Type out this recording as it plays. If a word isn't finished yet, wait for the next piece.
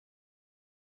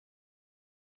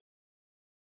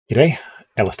G'day,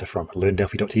 Alister from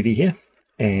LearnDelphi.tv here,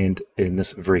 and in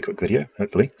this very quick video,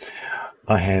 hopefully,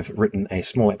 I have written a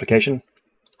small application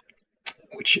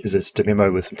which is a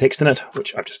demo with some text in it,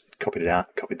 which I've just copied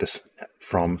this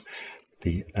from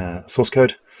the source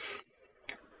code,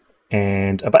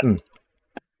 and a button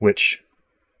which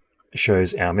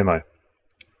shows our memo.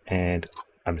 And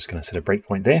I'm just going to set a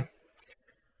breakpoint there,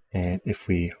 and if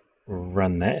we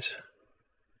run that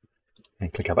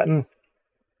and click our button,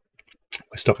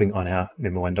 we're stopping on our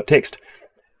memo1.txt.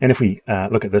 And if we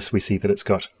look at this, we see that it's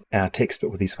got our text but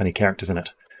with these funny characters in it.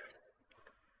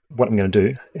 What I'm going to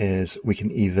do is we can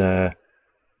either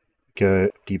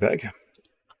go debug,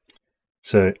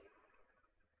 so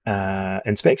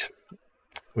inspect,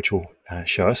 which will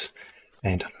show us,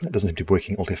 and that doesn't seem to be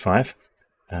working, Alt F5,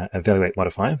 evaluate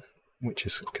modifier, which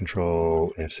is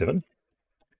Control F7.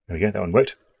 There we go, that one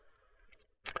worked.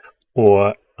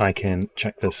 Or I can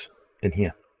chuck this in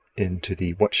here into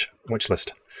the watch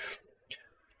list.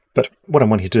 But what I'm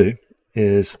wanting to do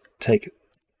is take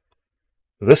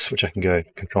this, which I can go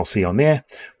Control C on there,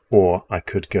 or I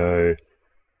could go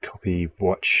copy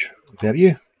watch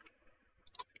value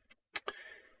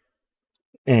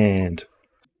and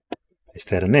paste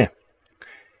that in there.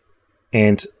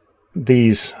 And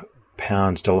these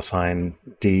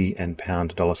 $$D and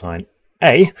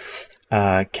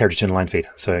 $A character turn line feed,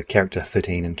 so character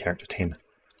 13 and character 10.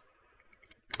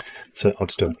 So I'll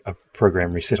just do a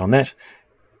program reset on that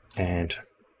and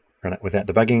run it without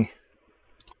debugging.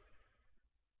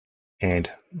 And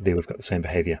there we've got the same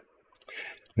behavior.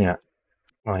 Now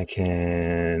I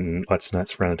can,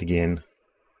 let's run it again.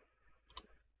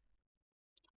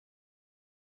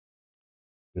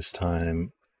 This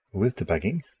time with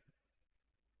debugging.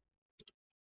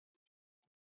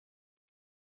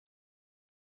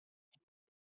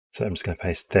 So I'm just going to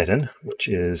paste that in, which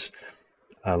is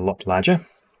a lot larger.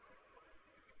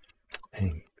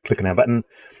 And click on our button,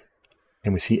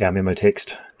 and we see our memo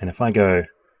text. And if I go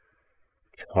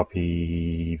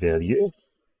copy value,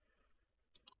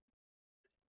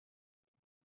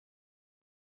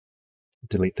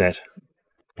 delete that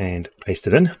and paste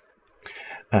it in,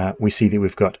 we see that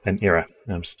we've got an error.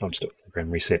 I'll just do a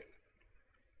program reset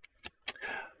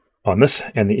on this,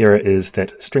 and the error is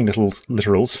that string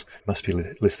literals must be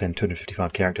less than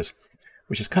 255 characters,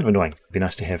 which is kind of annoying. It'd be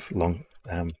nice to have long,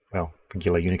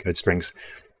 regular Unicode strings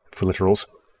for literals.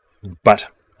 But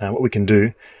what we can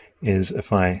do is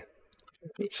if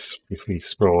we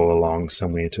scroll along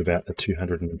somewhere to about the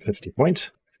 250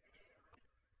 point,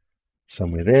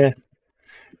 somewhere there,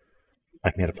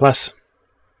 I can add a plus.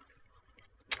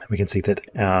 We can see that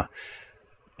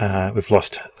we've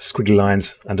lost squiggly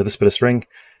lines under this bit of string,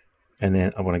 and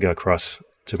then I want to go across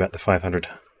to about the 500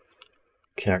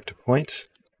 character point.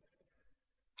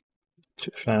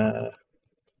 Too far.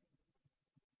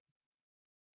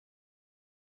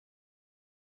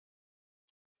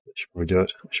 That should probably do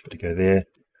it. I should better go there.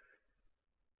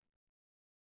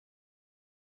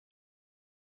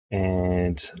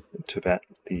 And to about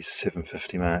the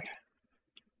 750 mark.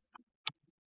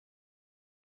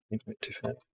 Went too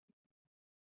far.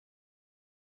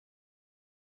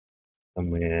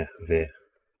 Somewhere there.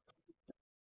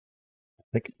 I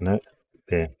think, no,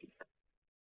 there.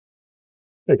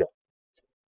 There you go.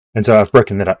 And so I've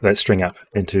broken that string up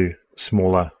into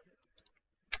smaller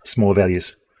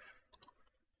values.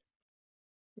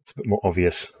 It's a bit more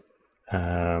obvious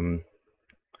that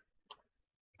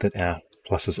our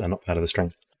pluses are not part of the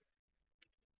string.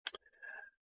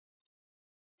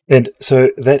 And so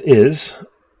that is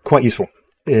quite useful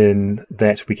in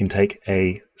that we can take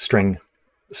a string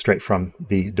straight from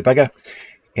the debugger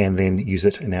and then use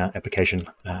it in our application.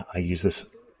 I use this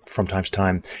from time to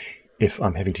time if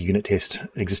I'm having to unit test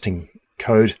existing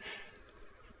code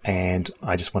and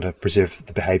I just want to preserve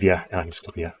the behavior, and I can just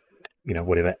copy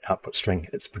whatever output string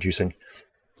it's producing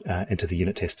into the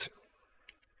unit tests.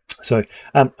 So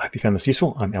I hope you found this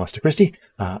useful. I'm Alister Christie.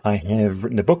 I have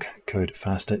written a book, Code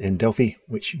Faster in Delphi,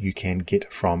 which you can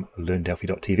get from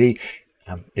LearnDelphi.tv.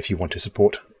 If you want to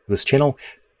support this channel,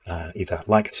 either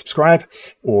like, subscribe,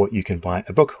 or you can buy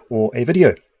a book or a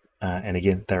video. And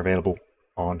again, they're available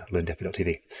on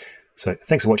LearnDelphi.tv. So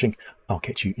thanks for watching. I'll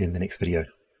catch you in the next video.